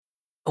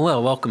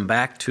Well, welcome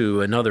back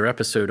to another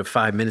episode of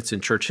 5 Minutes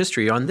in Church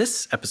History. On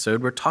this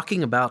episode, we're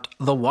talking about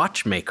the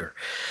Watchmaker.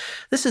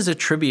 This is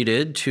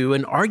attributed to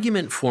an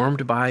argument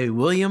formed by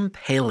William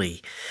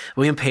Paley.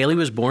 William Paley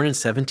was born in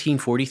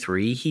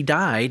 1743. He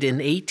died in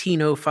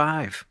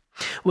 1805.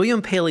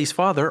 William Paley's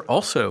father,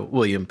 also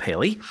William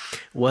Paley,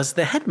 was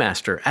the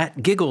headmaster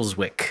at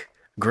Giggleswick.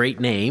 Great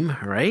name,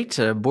 right?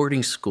 A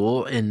boarding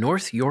school in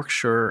North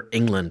Yorkshire,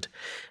 England.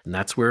 And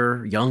that's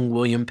where young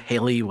William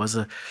Paley was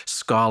a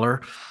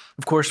scholar.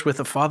 Of course, with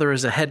a father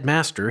as a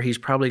headmaster, he's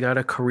probably got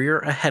a career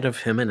ahead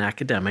of him in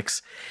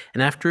academics.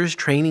 And after his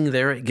training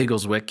there at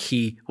Giggleswick,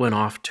 he went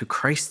off to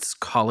Christ's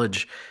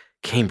College,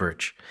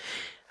 Cambridge.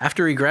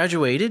 After he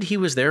graduated, he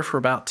was there for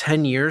about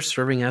 10 years,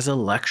 serving as a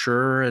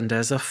lecturer and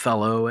as a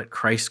fellow at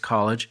Christ's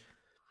College.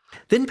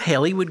 Then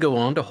Paley would go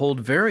on to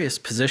hold various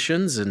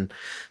positions in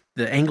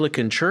the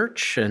Anglican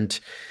Church, and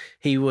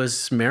he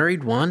was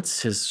married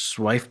once. His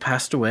wife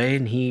passed away,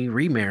 and he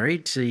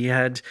remarried. He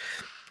had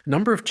a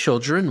number of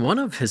children. One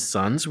of his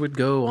sons would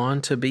go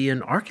on to be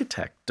an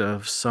architect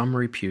of some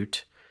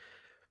repute.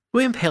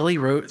 William Paley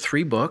wrote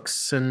 3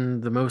 books,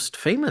 and the most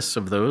famous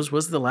of those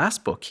was the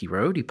last book he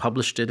wrote. He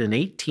published it in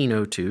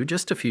 1802,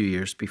 just a few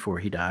years before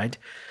he died.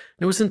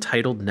 It was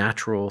entitled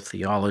Natural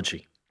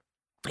Theology.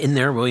 In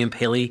there, William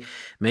Paley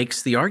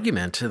makes the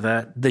argument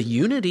that the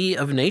unity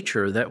of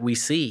nature that we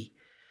see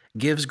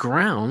gives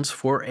grounds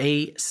for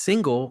a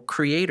single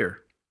creator.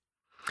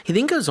 He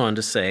then goes on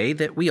to say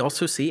that we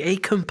also see a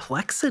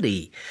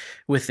complexity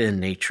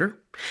within nature,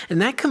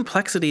 and that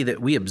complexity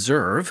that we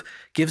observe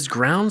gives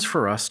grounds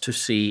for us to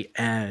see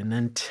an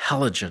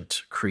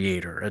intelligent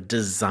creator, a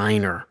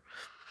designer.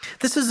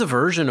 This is a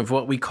version of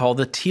what we call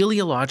the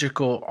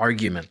teleological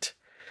argument.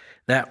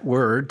 That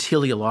word,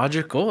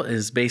 teleological,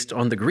 is based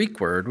on the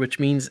Greek word, which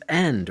means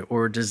end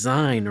or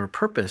design or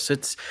purpose.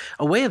 It's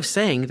a way of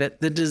saying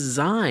that the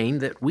design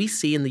that we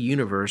see in the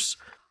universe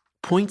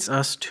points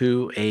us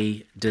to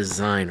a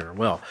designer.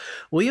 Well,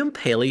 William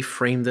Paley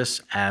framed this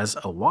as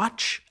a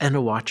watch and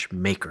a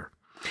watchmaker.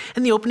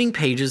 In the opening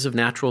pages of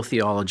Natural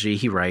Theology,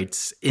 he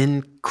writes,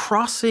 "In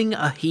crossing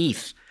a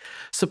heath,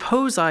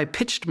 suppose I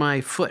pitched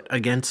my foot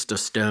against a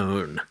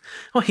stone."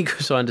 Well, he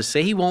goes on to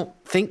say he won't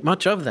think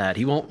much of that.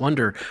 He won't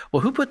wonder,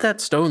 well, who put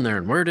that stone there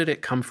and where did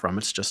it come from?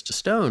 It's just a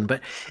stone. But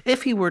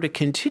if he were to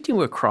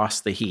continue across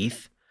the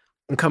heath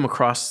and come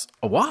across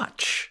a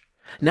watch,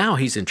 now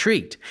he's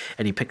intrigued,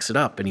 and he picks it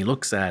up and he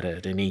looks at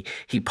it, and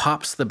he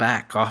pops the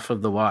back off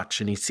of the watch,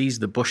 and he sees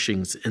the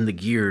bushings and the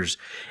gears,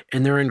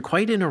 and they're in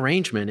quite an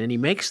arrangement, and he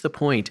makes the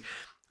point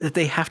that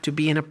they have to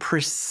be in a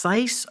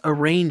precise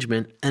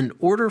arrangement in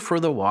order for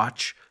the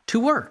watch to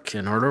work.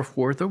 In order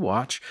for the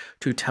watch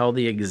to tell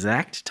the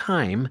exact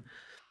time,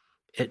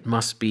 it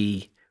must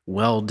be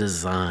well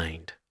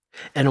designed.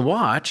 And a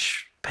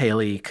watch,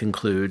 Paley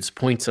concludes,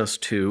 points us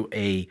to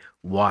a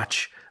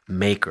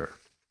watchmaker.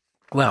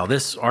 Well,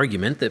 this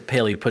argument that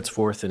Paley puts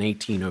forth in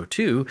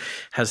 1802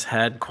 has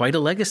had quite a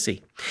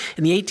legacy.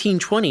 In the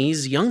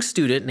 1820s, a young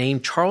student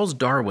named Charles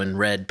Darwin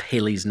read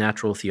Paley's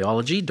Natural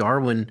Theology.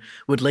 Darwin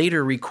would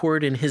later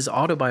record in his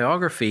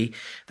autobiography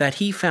that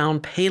he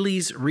found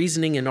Paley's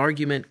reasoning and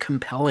argument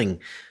compelling,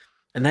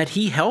 and that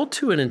he held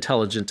to an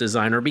intelligent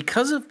designer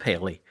because of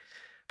Paley.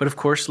 But of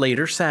course,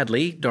 later,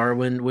 sadly,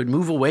 Darwin would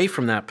move away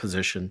from that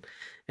position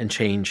and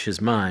change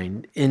his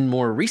mind. In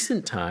more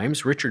recent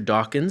times, Richard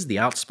Dawkins, the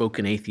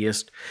outspoken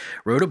atheist,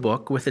 wrote a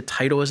book with a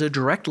title as a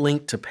direct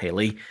link to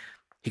Paley.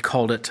 He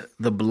called it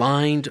The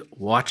Blind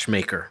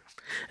Watchmaker.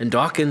 And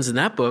Dawkins in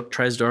that book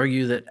tries to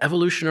argue that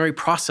evolutionary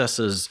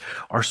processes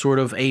are sort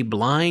of a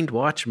blind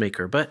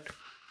watchmaker, but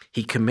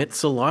he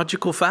commits a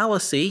logical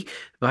fallacy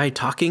by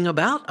talking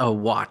about a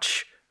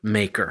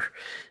watchmaker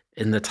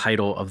in the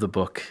title of the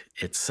book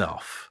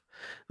itself,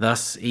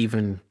 thus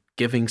even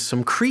giving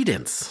some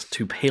credence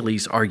to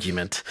Paley's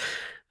argument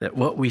that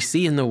what we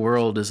see in the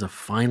world is a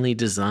finely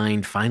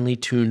designed, finely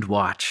tuned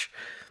watch,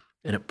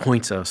 and it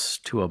points us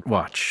to a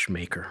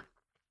watchmaker.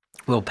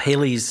 Well,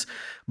 Paley's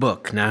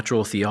book,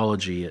 Natural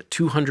Theology, at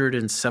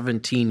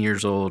 217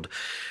 years old,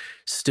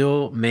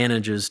 still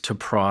manages to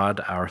prod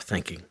our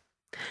thinking.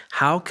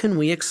 How can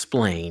we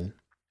explain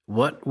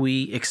what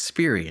we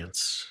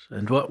experience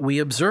and what we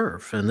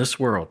observe in this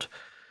world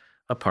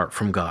apart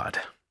from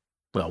God?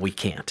 Well, we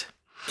can't.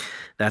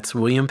 That's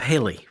William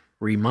Paley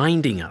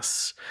reminding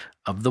us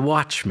of the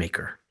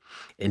watchmaker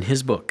in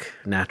his book,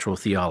 Natural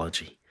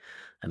Theology.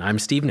 And I'm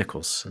Steve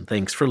Nichols, and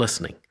thanks for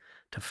listening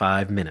to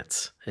 5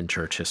 Minutes in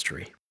Church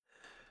History.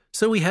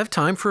 So we have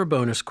time for a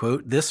bonus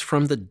quote, this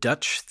from the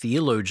Dutch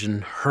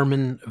theologian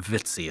Herman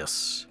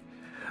Vitzius.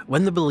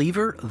 "When the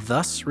believer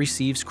thus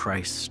receives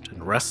Christ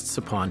and rests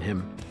upon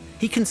him,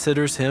 he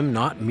considers him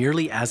not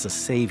merely as a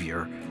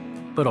Savior,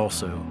 but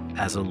also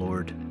as a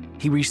Lord.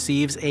 He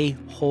receives a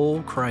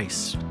whole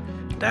Christ,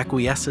 and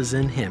acquiesces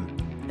in him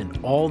and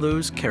all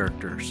those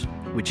characters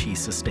which he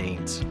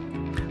sustains.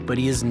 But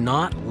he is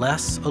not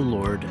less a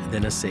Lord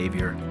than a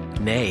Savior.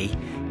 Nay,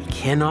 he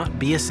cannot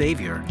be a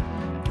Savior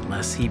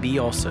unless he be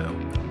also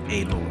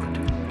a Lord."